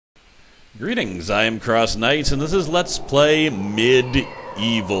Greetings, I am CrossKnights, and this is Let's Play MediEvil.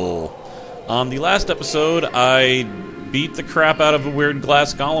 On the last episode, I beat the crap out of a weird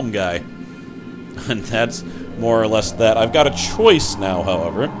glass golem guy. And that's more or less that. I've got a choice now,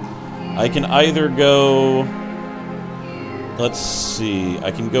 however. I can either go... Let's see,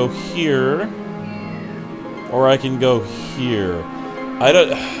 I can go here, or I can go here. I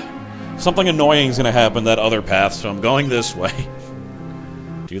don't... Something annoying is going to happen that other path, so I'm going this way.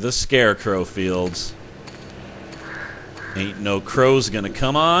 To the scarecrow fields. Ain't no crows gonna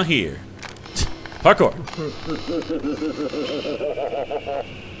come on here. Parkour!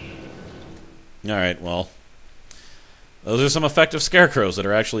 Alright, well. Those are some effective scarecrows that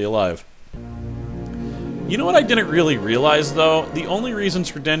are actually alive. You know what I didn't really realize, though? The only reasons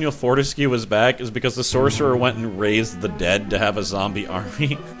for Daniel Fortescue was back is because the sorcerer went and raised the dead to have a zombie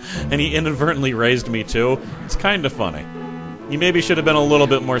army. And he inadvertently raised me, too. It's kinda funny. He maybe should have been a little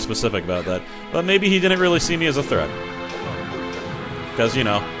bit more specific about that. But maybe he didn't really see me as a threat. Because, you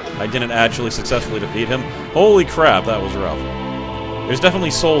know, I didn't actually successfully defeat him. Holy crap, that was rough. There's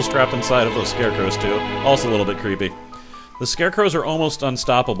definitely souls trapped inside of those scarecrows, too. Also a little bit creepy. The scarecrows are almost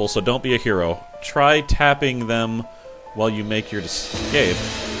unstoppable, so don't be a hero. Try tapping them while you make your escape.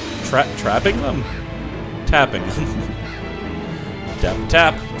 Trapping them? Tapping them. Tap,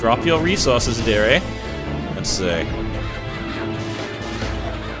 tap. Drop your resources, dearie. Let's see.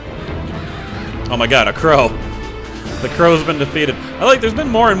 Oh my god, a crow. The crow's been defeated. There's been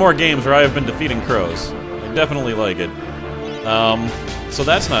more and more games where I have been defeating crows. I definitely like it. So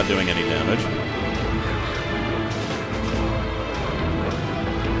that's not doing any damage.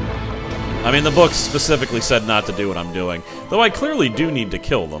 I mean, the book specifically said not to do what I'm doing. Though I clearly do need to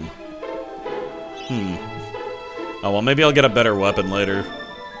kill them. Oh, well, maybe I'll get a better weapon later.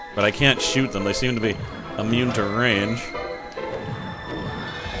 But I can't shoot them. They seem to be immune to range.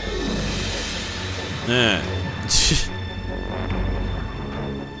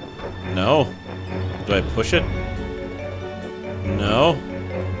 No. Do I push it? No.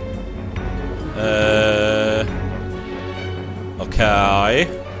 Okay.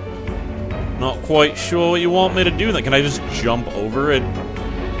 Not quite sure what you want me to do then. Can I just jump over it?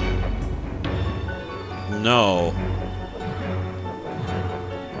 No.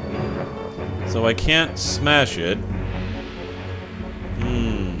 So I can't smash it.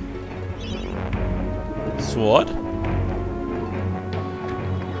 What?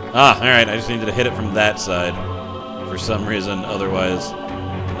 Ah, alright, I just needed to hit it from that side. For some reason, otherwise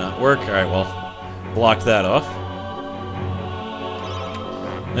did not work. Alright, well, block that off.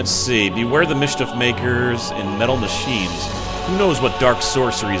 Let's see. Beware the mischief makers in metal machines. Who knows what dark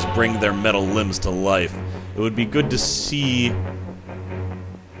sorceries bring their metal limbs to life? It would be good to see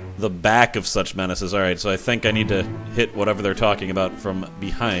the back of such menaces. Alright, so I think I need to hit whatever they're talking about from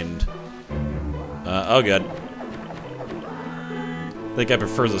behind. Oh god. I think I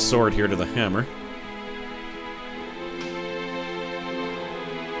prefer the sword here to the hammer.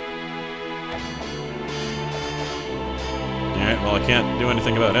 Alright, well I can't do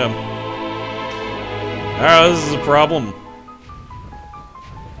anything about him. Alright, this is a problem.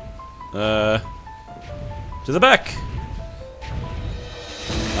 To the back!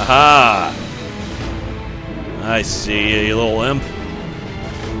 Aha! I see you, little imp.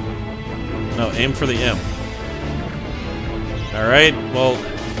 No, aim for the imp. Alright, well...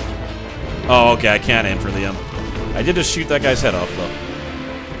 Oh, okay, I can't aim for the imp. I did just shoot that guy's head off, though.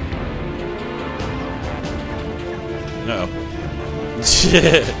 Uh-oh.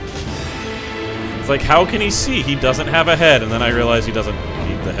 It's like, how can he see? He doesn't have a head, and then I realize he doesn't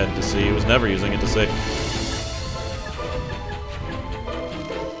need the head to see. He was never using it to see.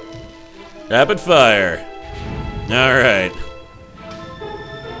 Rapid fire. Alright.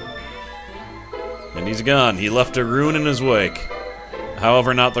 And he's gone. He left a rune in his wake.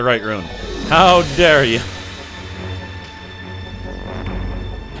 However, not the right rune. How dare you?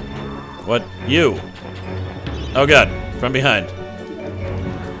 What? You? Oh god. From behind.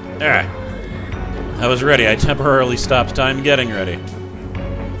 Ah. I was ready. I temporarily stopped time getting ready.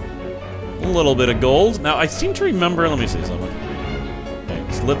 A little bit of gold. Now, I seem to remember... Let me see something. Okay,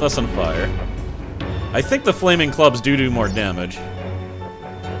 just lit us on fire. I think the flaming clubs do more damage.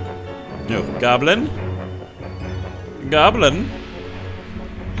 No, goblin? Goblin?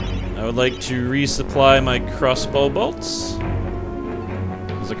 I would like to resupply my crossbow bolts.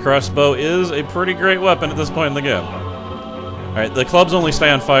 Because a crossbow is a pretty great weapon at this point in the game. Alright, the clubs only stay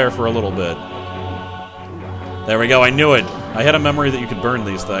on fire for a little bit. There we go, I knew it! I had a memory that you could burn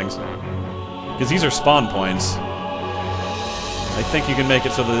these things. Because these are spawn points. I think you can make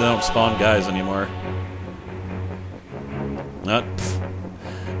it so that they don't spawn guys anymore.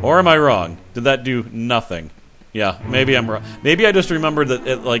 Or am I wrong? Did that do nothing? Yeah, maybe I'm wrong. Maybe I just remembered that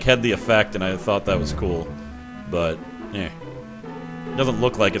it, like, had the effect and I thought that was cool. But, eh. It doesn't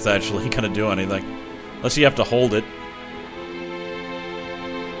look like it's actually gonna do anything. Unless you have to hold it.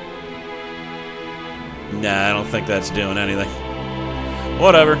 Nah, I don't think that's doing anything.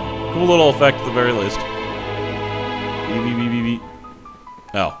 Whatever. Cool little effect at the very least.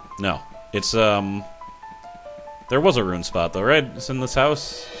 Oh, no. It's, there was a rune spot, though, right? It's in this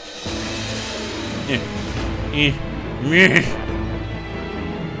house.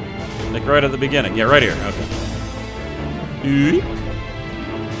 Like right at the beginning. Yeah, right here. Okay.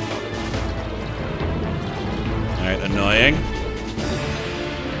 Alright, annoying.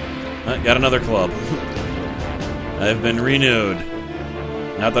 Got another club. I've been renewed.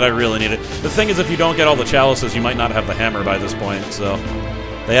 Not that I really need it. The thing is, if you don't get all the chalices, you might not have the hammer by this point, so...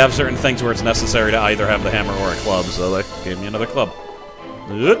 They have certain things where it's necessary to either have the hammer or a club, so they gave me another club.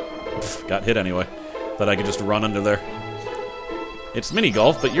 Got hit anyway. Thought I could just run under there. It's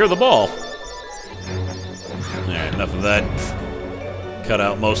mini-golf, but you're the ball. Alright, enough of that. Cut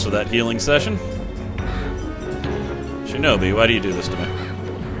out most of that healing session. Shinobi, why do you do this to me?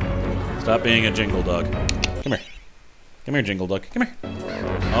 Stop being a jingle dog. Come here. Come here, jingle dog. Come here.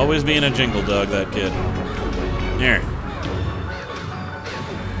 Always being a jingle dog, that kid. Here.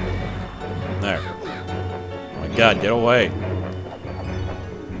 There. Oh my god, get away.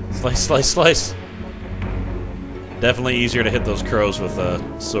 Slice, slice, slice. Definitely easier to hit those crows with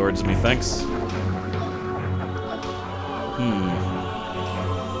swords, methinks.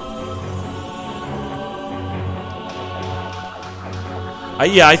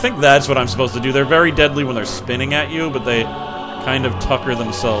 Yeah, I think that's what I'm supposed to do. They're very deadly when they're spinning at you, but they kind of tucker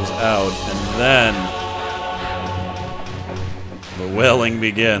themselves out, and then the wailing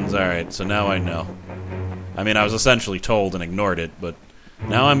begins. Alright, so now I know. I mean, I was essentially told and ignored it, but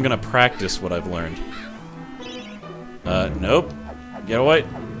now I'm gonna practice what I've learned. Nope. Get away.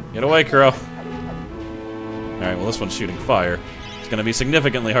 Get away, crow. Alright, well this one's shooting fire. It's gonna be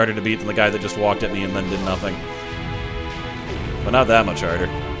significantly harder to beat than the guy that just walked at me and then did nothing. But not that much harder.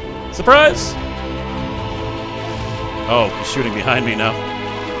 Surprise! Oh, he's shooting behind me now.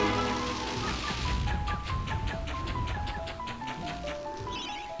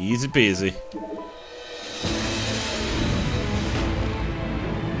 Easy peasy.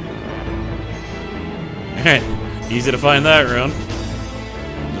 Alright, easy to find that rune.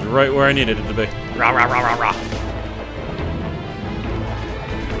 It's right where I needed it to be. Rah, rah, rah, rah, rah.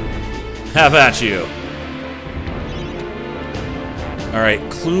 Have at you. Alright,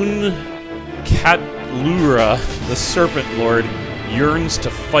 Clun Catlura, the Serpent Lord, yearns to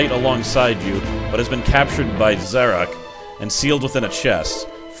fight alongside you, but has been captured by Zarak and sealed within a chest.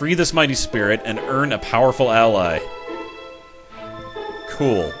 Free this mighty spirit and earn a powerful ally.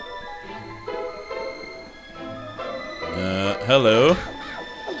 Cool. Hello.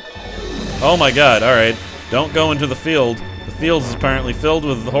 Oh my god, alright. Don't go into the field. The field is apparently filled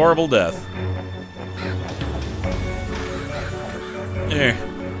with horrible death. Here.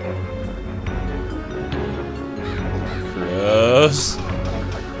 Gross.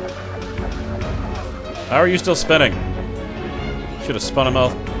 How are you still spinning? Should have spun him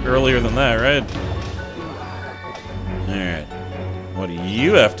out earlier than that, right? Alright. What do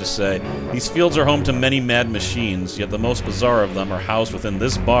you have to say? These fields are home to many mad machines, yet the most bizarre of them are housed within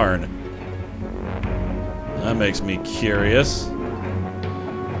this barn. That makes me curious.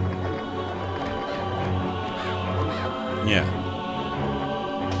 Yeah.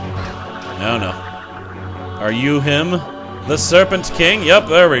 No, no. Are you him? The Serpent King? Yep,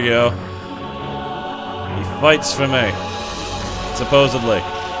 there we go. He fights for me. Supposedly.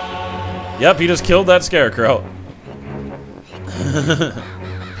 Yep, he just killed that scarecrow.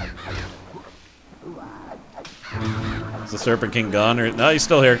 Is the Serpent King gone? Or no, he's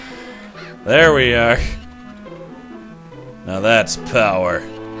still here. There we are. Now that's power.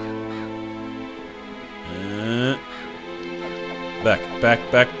 Back,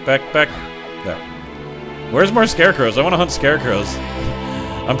 back, back, back, back. There. Where's more scarecrows? I want to hunt scarecrows.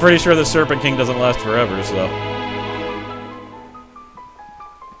 I'm pretty sure the Serpent King doesn't last forever, so...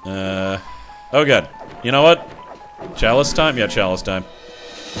 Oh god. You know what? Chalice time? Yeah, chalice time.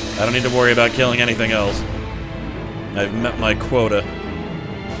 I don't need to worry about killing anything else. I've met my quota.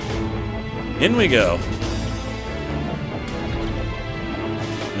 In we go.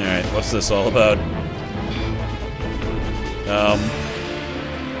 Alright, what's this all about?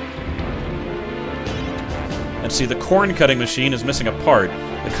 Let's see, the corn cutting machine is missing a part.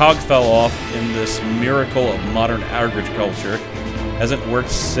 The cog fell off in this miracle of modern agriculture. Hasn't worked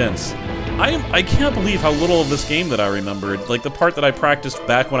since. I can't believe how little of this game that I remembered. Like, the part that I practiced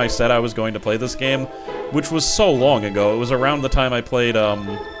back when I said I was going to play this game, which was so long ago. It was around the time I played,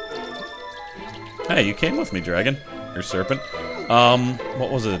 Hey, you came with me, dragon. Or serpent.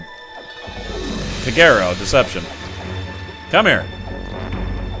 What was it? Figaro, Deception. Come here.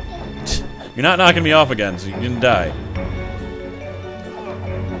 You're not knocking me off again, so you didn't die.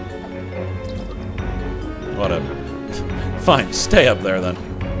 Whatever. Fine, stay up there then.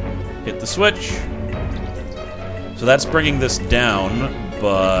 Hit the switch. So that's bringing this down,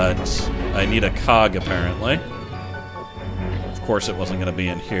 but I need a cog apparently. Of course it wasn't going to be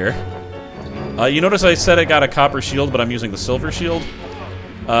in here. You notice I said I got a copper shield, but I'm using the silver shield?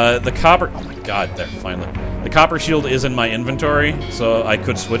 The copper... Oh my god, there, finally. The copper shield is in my inventory, so I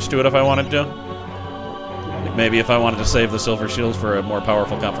could switch to it if I wanted to. Like maybe if I wanted to save the silver shield for a more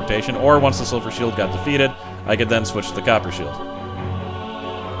powerful confrontation, or once the silver shield got defeated, I could then switch to the copper shield.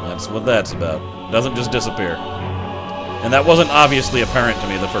 That's what that's about. It doesn't just disappear. And that wasn't obviously apparent to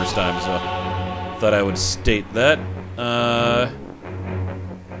me the first time, so thought I would state that.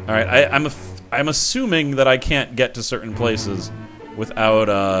 Alright, I'm assuming that I can't get to certain places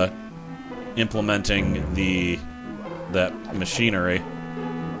without implementing that machinery.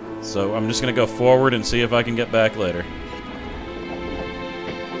 So I'm just gonna go forward and see if I can get back later.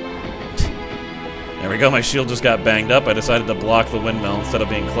 There we go, my shield just got banged up. I decided to block the windmill instead of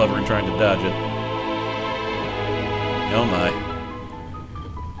being clever and trying to dodge it. Oh my.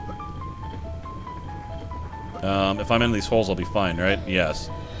 If I'm in these holes, I'll be fine, right?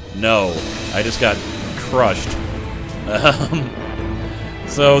 Yes. No. I just got crushed.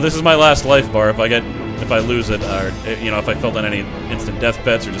 So this is my last life bar. If I lose it, or, you know, if I filled in any instant death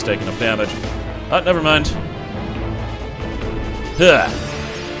bets or just take enough damage. Oh, never mind. Huh.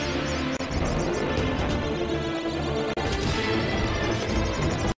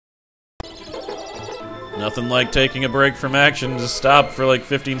 Nothing like taking a break from action. Just stop for like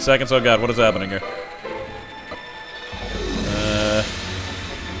 15 seconds. Oh god, what is happening here?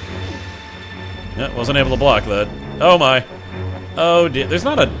 Yeah, wasn't able to block that. Oh my. Oh dear. There's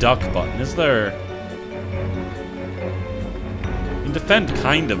not a duck button, is there? You can defend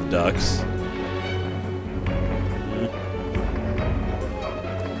kind of ducks.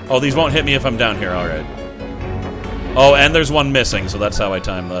 Oh, these won't hit me if I'm down here, alright. Oh, and there's one missing, so that's how I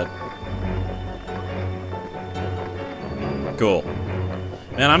time that. Cool.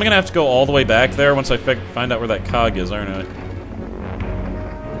 Man, I'm gonna have to go all the way back there once I find out where that cog is, aren't I?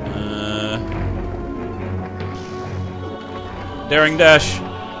 Daring dash!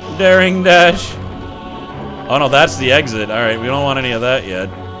 Daring dash! Oh no, that's the exit. Alright, we don't want any of that yet.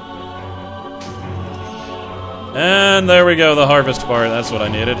 And there we go, the harvest part. That's what I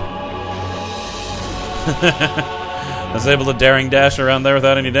needed. I was able to daring dash around there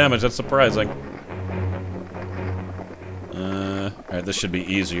without any damage. That's surprising. Alright, this should be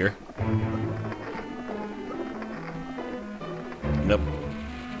easier. Nope.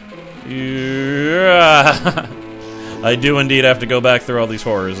 Yeah. I do indeed have to go back through all these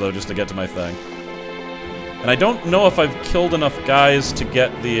horrors, though, just to get to my thing. And I don't know if I've killed enough guys to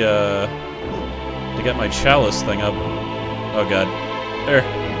get the, to get my chalice thing up. Oh god. There.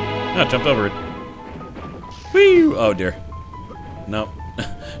 No, jumped over it. Whee! Oh dear. Nope.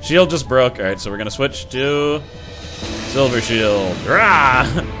 Shield just broke. Alright, so we're gonna switch to Silver Shield. Rah!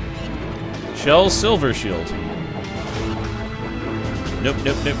 Shell Silver Shield. Nope,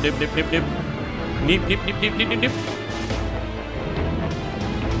 nope, nope, nope, nope, nope, nope. Neep, neep, neep, neep, neep, neep, neep.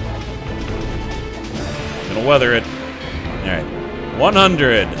 Gonna weather it. Alright.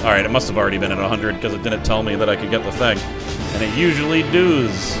 100. Alright, it must have already been at 100 because it didn't tell me that I could get the thing. And it usually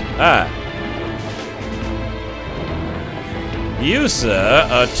does. Ah. You, sir,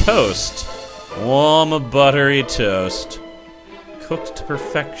 a toast. Warm, buttery toast. Cooked to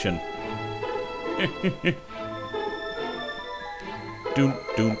perfection. Doont,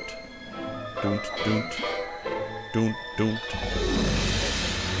 doont. Doont, doont. Doont, doont.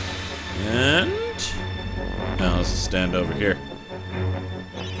 And... now let's stand over here.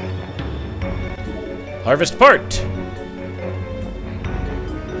 Harvest part!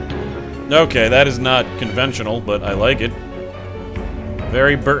 Okay, that is not conventional, but I like it.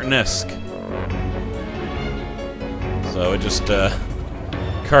 Very Burton-esque. So it just,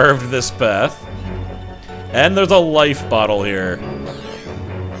 carved this path. And there's a life bottle here.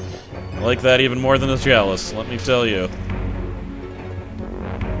 I like that even more than the chalice, let me tell you.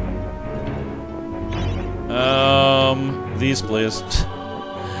 These please.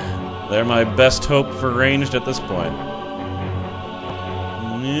 They're my best hope for ranged at this point.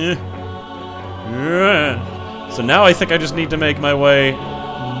 So now I think I just need to make my way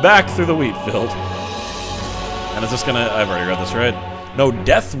back through the wheat field. And is this gonna... I've already read this, right? No,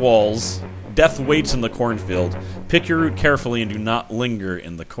 death walls. Death waits in the cornfield. Pick your route carefully and do not linger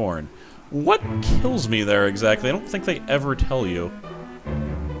in the corn. What kills me there exactly? I don't think they ever tell you.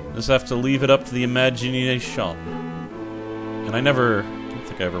 Just have to leave it up to the imagination. And I don't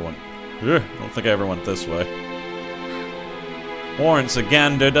think I ever went this way. Warrants a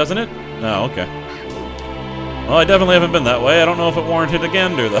gander, doesn't it? Oh, okay. Well, I definitely haven't been that way. I don't know if it warranted a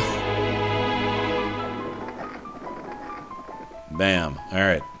gander, though. Bam.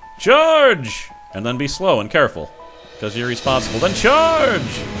 Alright. Charge! And then be slow and careful. Because you're responsible. Then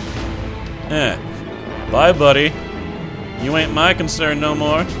charge! Bye, buddy. You ain't my concern no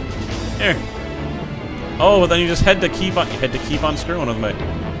more. Here. Oh, but then you just had to keep on screwing with me.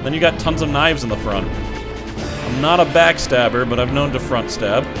 Then you got tons of knives in the front. I'm not a backstabber, but I've known to front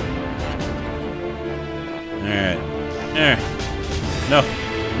stab. Alright. No.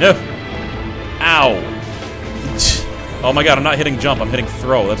 No. Ow. Oh my god, I'm not hitting jump, I'm hitting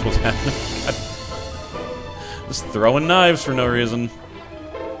throw. That's what's happening. Just throwing knives for no reason.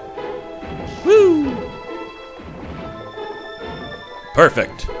 Woo!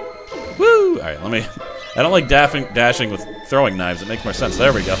 Perfect. Woo! Alright, let me... I don't like dashing with throwing knives. It makes more sense.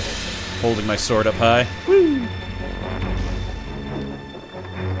 There we go. Holding my sword up high. Woo!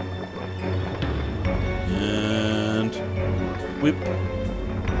 And... Whip.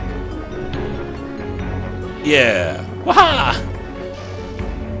 Yeah! Waha!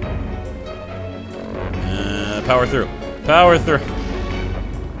 Power through. Power through.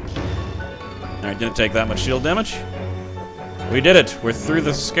 Alright, didn't take that much shield damage. We did it. We're through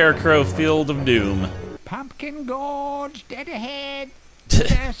the Scarecrow Field of Doom. Pumpkin Gorge, dead ahead.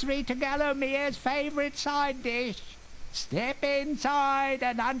 Nursery to Gallomere's favorite side dish. Step inside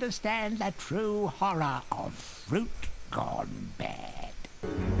and understand the true horror of fruit gone bad.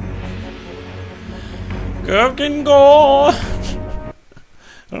 Pumpkin Gorge!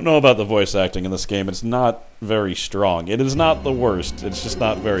 I don't know about the voice acting in this game. It's not very strong. It is not the worst. It's just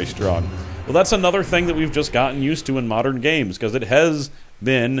not very strong. Well, that's another thing that we've just gotten used to in modern games, because it has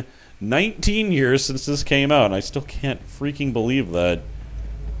been 19 years since this came out, and I still can't freaking believe that.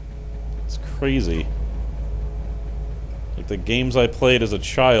 It's crazy. Like, the games I played as a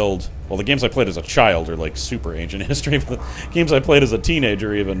child... Well, the games I played as a child are, like, super ancient history, but the games I played as a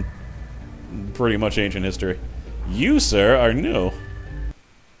teenager, even, pretty much ancient history. You, sir, are new.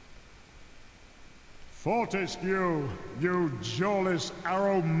 Fortescue, you jawless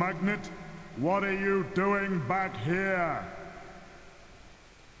arrow magnet, what are you doing back here?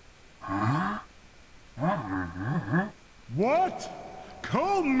 Huh? What?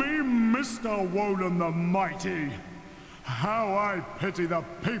 Call me Mr. Woden the Mighty. How I pity the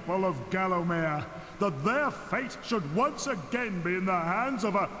people of Gallowmere, that their fate should once again be in the hands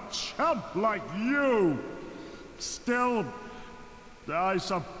of a chump like you. Still, I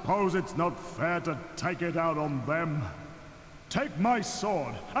suppose it's not fair to take it out on them. Take my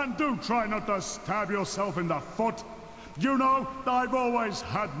sword, and do try not to stab yourself in the foot. You know, I've always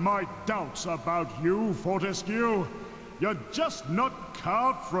had my doubts about you, Fortescue. You're just not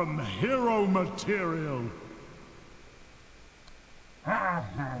carved from hero material.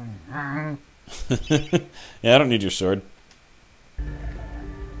 Yeah, I don't need your sword.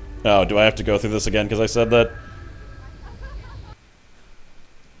 Oh, do I have to go through this again because I said that?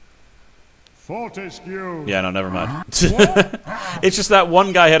 Fortescue. Yeah, no, never mind. It's just that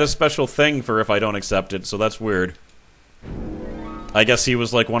one guy had a special thing for if I don't accept it, so that's weird. I guess he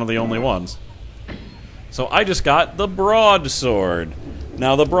was like one of the only ones. So I just got the broadsword.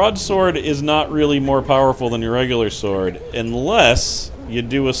 Now, the broadsword is not really more powerful than your regular sword, unless you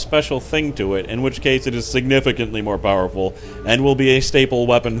do a special thing to it, in which case it is significantly more powerful, and will be a staple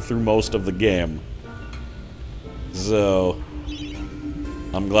weapon through most of the game. So,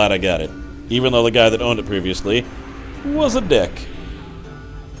 I'm glad I got it. Even though the guy that owned it previously was a dick.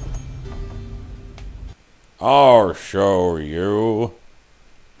 I'll show you.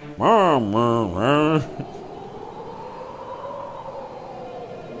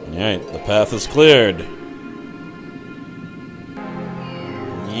 Alright, the path is cleared.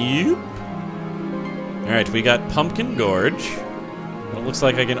 Yep. Alright, we got Pumpkin Gorge. It looks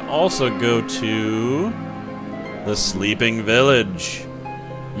like I can also go to the Sleeping Village.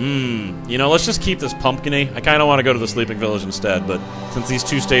 You know, let's just keep this pumpkin-y. I kind of want to go to the Sleeping Village instead, but since these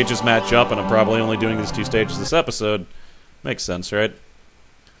two stages match up, and I'm probably only doing these two stages this episode, makes sense, right?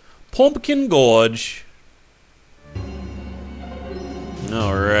 Pumpkin Gorge.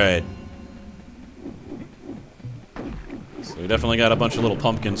 Alright. So we definitely got a bunch of little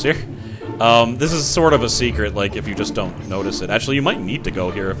pumpkins here. This is sort of a secret, like, if you just don't notice it. Actually, you might need to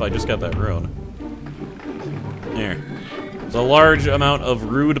go here if I just got that rune. Here. There's a large amount of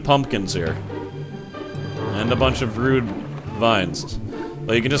rude pumpkins here. And a bunch of rude vines.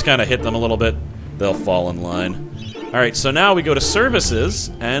 But you can just kind of hit them a little bit. They'll fall in line. Alright, so now we go to services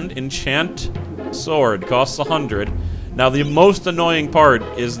and enchant sword. Costs 100. Now, the most annoying part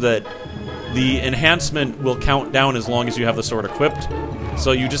is that the enhancement will count down as long as you have the sword equipped.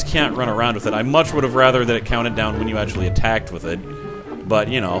 So you just can't run around with it. I much would have rather that it counted down when you actually attacked with it. But,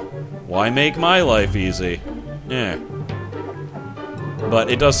 you know, why make my life easy? Yeah. But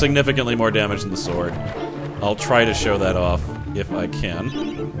it does significantly more damage than the sword. I'll try to show that off if I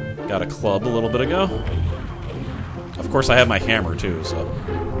can. Got a club a little bit ago. Of course, I have my hammer, too, so...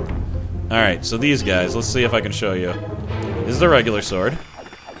 Alright, so these guys, let's see if I can show you. This is the regular sword.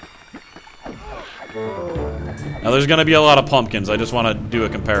 Now, there's going to be a lot of pumpkins. I just want to do a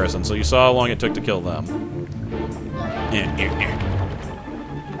comparison. So you saw how long it took to kill them.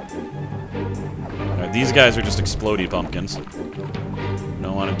 Alright, these guys are just explodey pumpkins.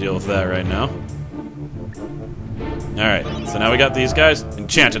 Don't want to deal with that right now. Alright, so now we got these guys.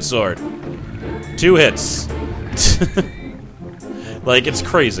 Enchanted sword. 2 hits. Like, it's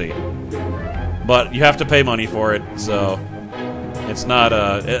crazy. But you have to pay money for it, so... It's not,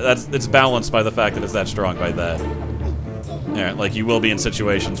 it's balanced by the fact that it's that strong by that. Yeah, like, you will be in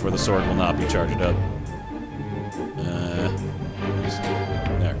situations where the sword will not be charged up.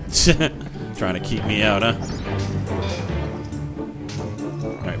 There. Trying to keep me out, huh?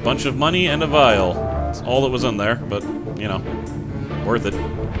 Alright, bunch of money and a vial. That's all that was in there, but, you know, worth it.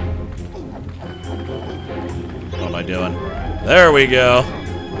 What am I doing? There we go!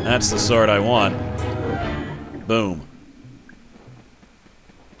 That's the sword I want. Boom.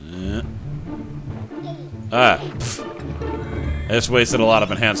 I just wasted a lot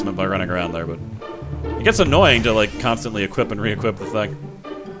of enhancement by running around there, but... It gets annoying to, like, constantly equip and re-equip the thing.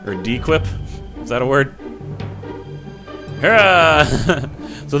 Or de-equip? Is that a word? Hurrah!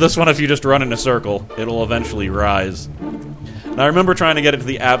 So this one, if you just run in a circle, it'll eventually rise. And I remember trying to get it to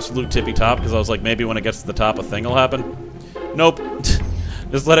the absolute tippy top, because I was like, maybe when it gets to the top, a thing will happen. Nope.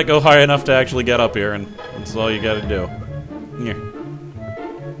 Just let it go high enough to actually get up here, and that's all you gotta do. Here.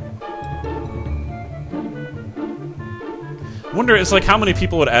 I wonder, it's like, how many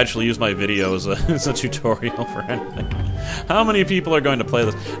people would actually use my video as a tutorial for anything? How many people are going to play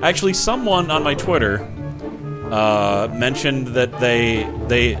this? Actually, someone on my Twitter mentioned that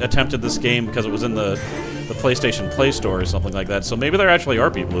they attempted this game because it was in the PlayStation Play Store or something like that, so maybe there actually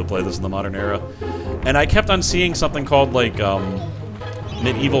are people who play this in the modern era. And I kept on seeing something called, like,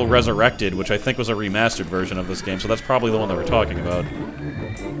 MediEvil Resurrected, which I think was a remastered version of this game, so that's probably the one that we're talking about.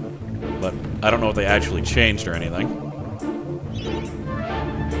 But I don't know if they actually changed or anything.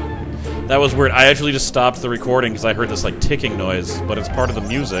 That was weird. I actually just stopped the recording because I heard this, like, ticking noise, but it's part of the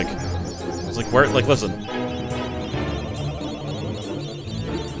music. It's like, where, like, listen.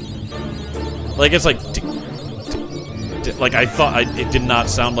 Like, it's like, tick, tick, tick. Like, I thought, it did not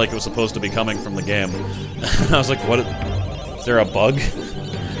sound like it was supposed to be coming from the game. I was like, what, is there a bug? Is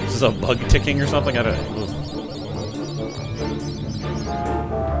this a bug ticking or something? I don't know.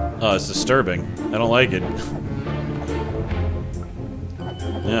 Oh, it's disturbing. I don't like it.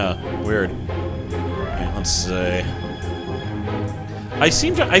 Yeah, weird. Okay, let's see. I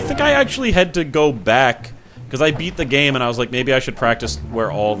think I actually had to go back because I beat the game and I was like, maybe I should practice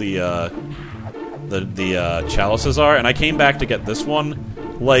where all the chalices are, and I came back to get this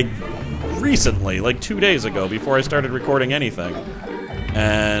one like recently, like 2 days ago, before I started recording anything.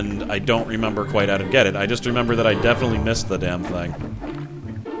 And I don't remember quite how to get it. I just remember that I definitely missed the damn thing.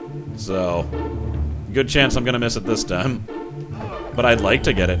 So, good chance I'm gonna miss it this time. But I'd like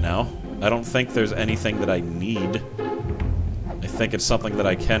to get it now. I don't think there's anything that I need. I think it's something that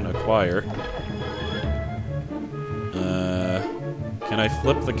I can acquire. Can I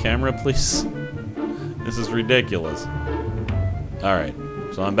flip the camera, please? This is ridiculous. Alright,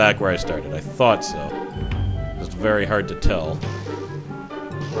 so I'm back where I started. I thought so. Just very hard to tell.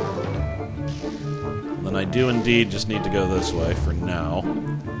 And then I do indeed just need to go this way for now.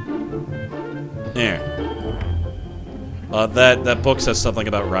 There. That book says something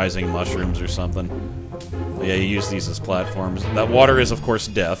about rising mushrooms or something. But yeah, you use these as platforms. That water is, of course,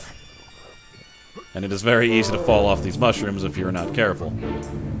 death. And it is very easy to fall off these mushrooms if you're not careful.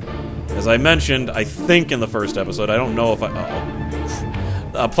 As I mentioned, I think in the first episode, I don't know if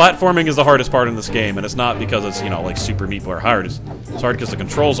platforming is the hardest part in this game, and it's not because it's, you know, like Super Meat Boy hard. It's hard because the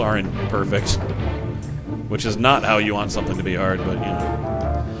controls aren't perfect. Which is not how you want something to be hard, but, you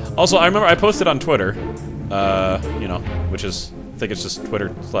know. Also, I remember I posted on Twitter, you know, which is think it's just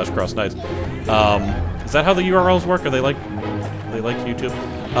Twitter/CrossKnights. Is that how the URLs work? Are they like YouTube?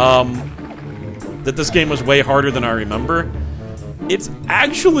 That this game was way harder than I remember. It's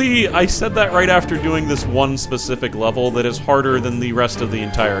actually, I said that right after doing this one specific level that is harder than the rest of the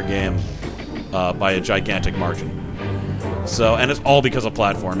entire game by a gigantic margin. So, and it's all because of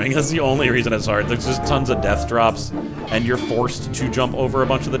platforming. That's the only reason it's hard. There's just tons of death drops, and you're forced to jump over a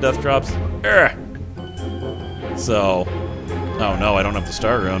bunch of the death drops. Urgh. So, oh no, I don't have the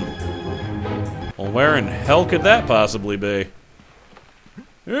star rune. Well, where in hell could that possibly be?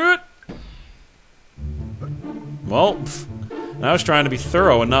 Well, I was trying to be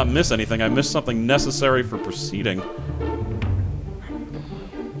thorough and not miss anything. I missed something necessary for proceeding.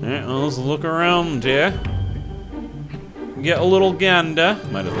 Alright, well, let's look around here. Get a little gander.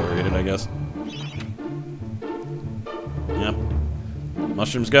 Might as well read it, I guess. Yep.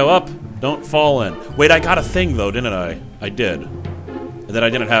 Mushrooms go up, don't fall in. Wait, I got a thing, though, didn't I? I did. That I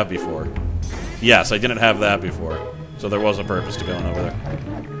didn't have before. Yes, I didn't have that before. So there was a purpose to going over there.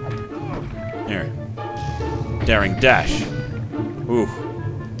 Here. Daring dash. Ooh.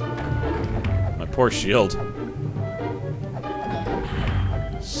 My poor shield.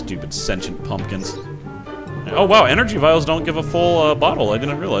 Stupid sentient pumpkins. Oh wow, energy vials don't give a full bottle. I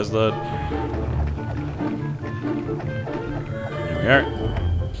didn't realize that. There we are.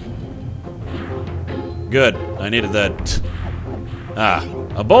 Good. I needed that. Ah,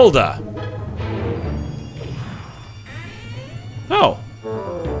 a boulder. Oh.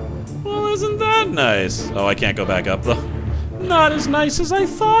 Well, isn't that nice? Oh, I can't go back up though. Not as nice as I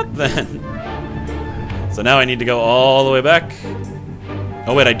thought then. So now I need to go all the way back.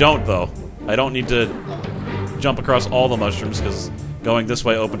 Oh wait, I don't though. I don't need to jump across all the mushrooms because going this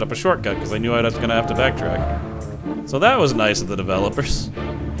way opened up a shortcut because I knew I was going to have to backtrack. So that was nice of the developers.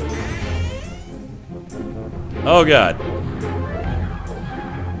 Oh god.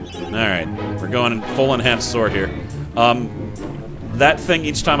 Alright, we're going full enhanced sword here. That thing,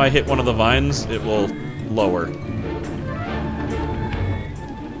 each time I hit one of the vines, it will lower.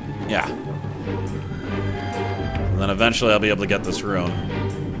 Yeah. And then eventually I'll be able to get this rune.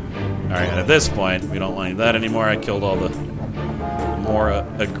 Alright, at this point, we don't want that anymore. I killed all the more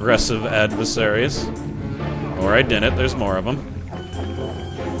aggressive adversaries. Or I didn't, there's more of them.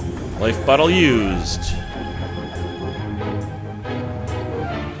 Life bottle used.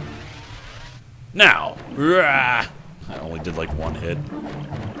 Now! Rah! I only did like one hit.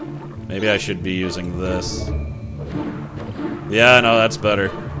 Maybe I should be using this. Yeah, no, that's better.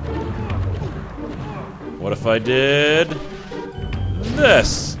 What if I did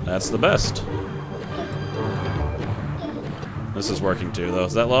this? That's the best. This is working too, though.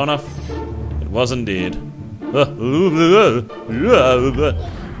 Is that low enough? It was indeed.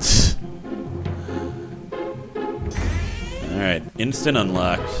 Alright, instant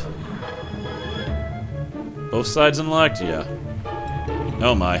unlocked. Both sides unlocked? Yeah.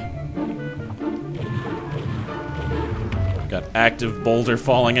 Oh my. Got active boulder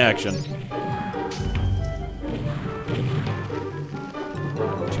falling action.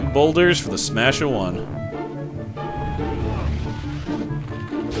 2 boulders for the smash of 1.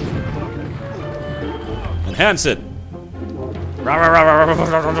 Enhance it!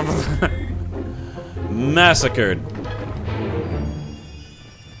 Massacred.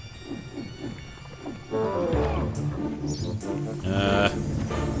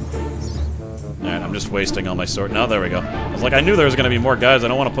 Alright, I'm just wasting all my sword. No, there we go. I was like, I knew there was going to be more guys. I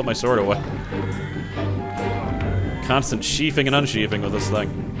don't want to put my sword away. Constant sheathing and unsheathing with this thing.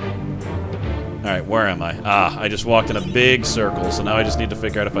 Alright, where am I? Ah, I just walked in a big circle, so now I just need to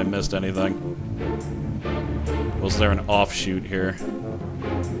figure out if I missed anything. Was there an offshoot here?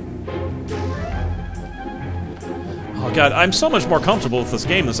 Oh god, I'm so much more comfortable with this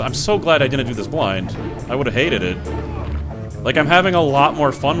game. I'm so glad I didn't do this blind. I would have hated it. Like, I'm having a lot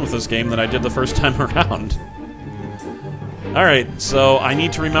more fun with this game than I did the first time around. Alright, so I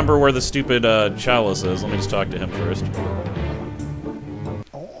need to remember where the stupid chalice is. Let me just talk to him first.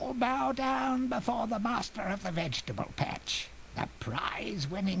 All bow down before the master of the vegetable patch. The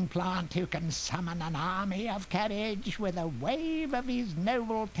prize-winning plant who can summon an army of cabbage with a wave of his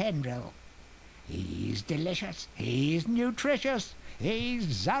noble tendril. He's delicious, he's nutritious, he's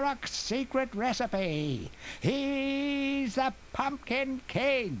Zarok's secret recipe. He's the Pumpkin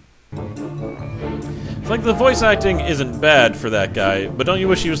King. It's like the voice acting isn't bad for that guy, but don't you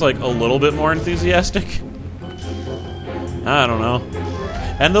wish he was like a little bit more enthusiastic? I don't know.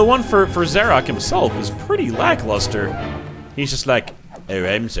 And the one for Zarok himself is pretty lackluster. He's just like, oh,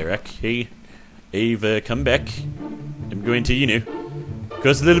 I'm Zarok. Hey, I've come back. I'm going to, you know,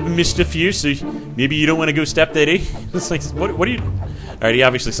 Cause a little bit mischievous, so maybe you don't want to go step that, eh? It's like, what do you... Alright, he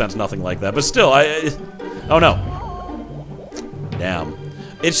obviously sounds nothing like that, but still, oh no. Damn.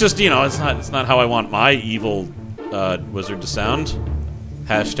 It's just, you know, it's not how I want my evil, wizard to sound.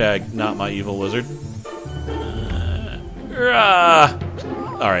 Hashtag not my evil wizard.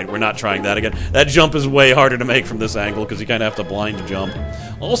 Alright, we're not trying that again. That jump is way harder to make from this angle, because you kind of have to blind jump.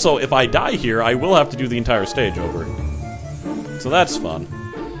 Also, if I die here, I will have to do the entire stage over. So that's fun.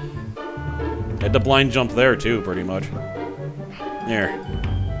 I had to blind jump there, too, pretty much. Here.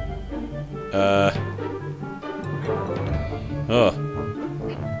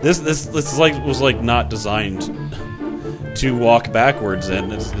 This was like not designed to walk backwards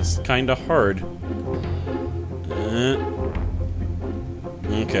in. It's kind of hard.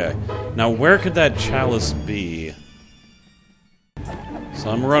 Okay. Now where could that chalice be?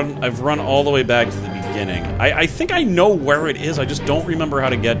 So I've run all the way back to the beginning. I think I know where it is, I just don't remember how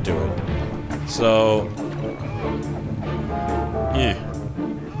to get to it. So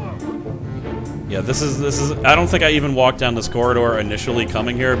yeah, this is I don't think I even walked down this corridor initially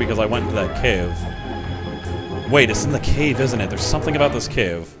coming here because I went into that cave. Wait, it's in the cave, isn't it? There's something about this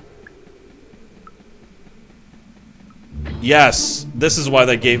cave. Yes, this is why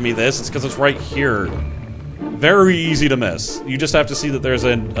they gave me this. It's because it's right here. Very easy to miss. You just have to see that there's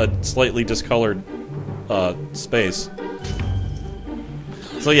a slightly discolored space.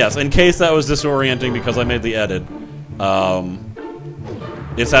 So yes, in case that was disorienting because I made the edit,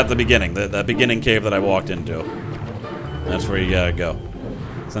 it's at the beginning, that beginning cave that I walked into. That's where you gotta go.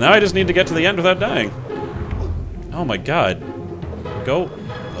 So now I just need to get to the end without dying. Oh my god. Go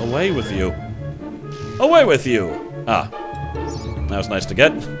away with you. Away with you! Ah. That was nice to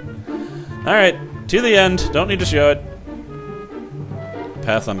get. Alright, to the end. Don't need to show it.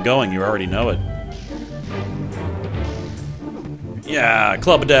 Path I'm going, you already know it. Yeah,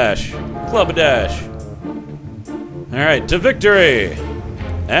 club a dash. Club a dash. Alright, to victory!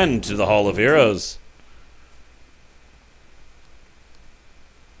 And to the Hall of Heroes.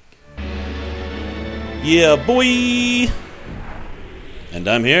 Yeah, boy! And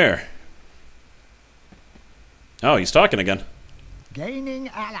I'm here. Oh, he's talking again. Gaining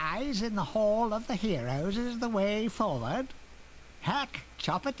allies in the Hall of the Heroes is the way forward. Hack,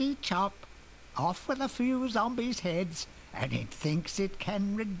 choppity chop, off with a few zombies' heads, and it thinks it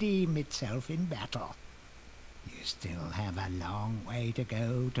can redeem itself in battle. You still have a long way to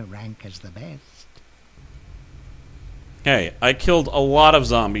go to rank as the best. Hey, I killed a lot of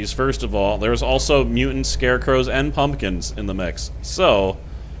zombies, first of all. There's also mutants, scarecrows, and pumpkins in the mix. So,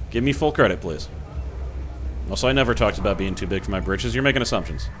 give me full credit, please. Also, I never talked about being too big for my britches. You're making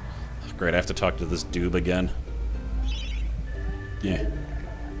assumptions. Oh, great, I have to talk to this doob again. Yeah.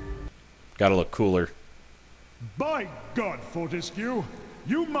 Gotta look cooler. By God, Fortescue,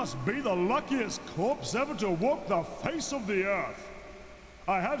 you must be the luckiest corpse ever to walk the face of the earth.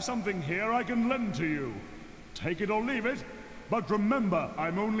 I have something here I can lend to you. Take it or leave it, but remember,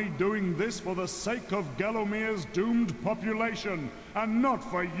 I'm only doing this for the sake of Galomere's doomed population, and not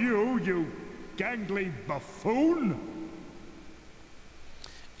for you, you gangly buffoon.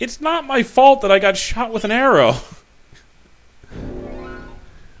 It's not my fault that I got shot with an arrow.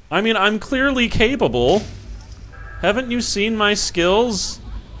 I mean, I'm clearly capable. Haven't you seen my skills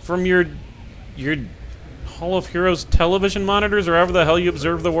from your Hall of Heroes television monitors, or however the hell you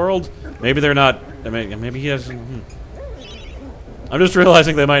observe the world? Maybe they're not. I mean, maybe he has. I'm just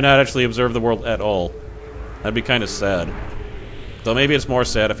realizing they might not actually observe the world at all. That'd be kind of sad. Though maybe it's more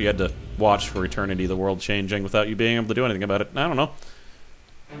sad if you had to watch for eternity the world changing without you being able to do anything about it. I don't know.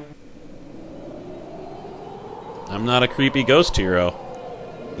 I'm not a creepy ghost hero.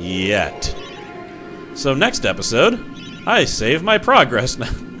 Yet. So next episode, I save my progress.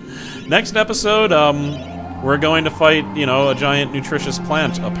 Next episode, we're going to fight, you know, a giant nutritious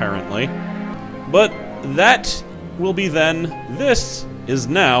plant, apparently. But that will be then. This is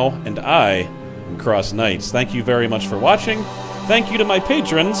now, and I am CrossKnights. Thank you very much for watching. Thank you to my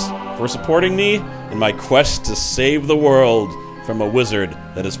patrons for supporting me in my quest to save the world from a wizard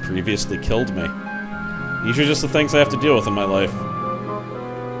that has previously killed me. These are just the things I have to deal with in my life.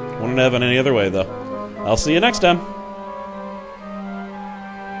 Wouldn't have it any other way, though. I'll see you next time.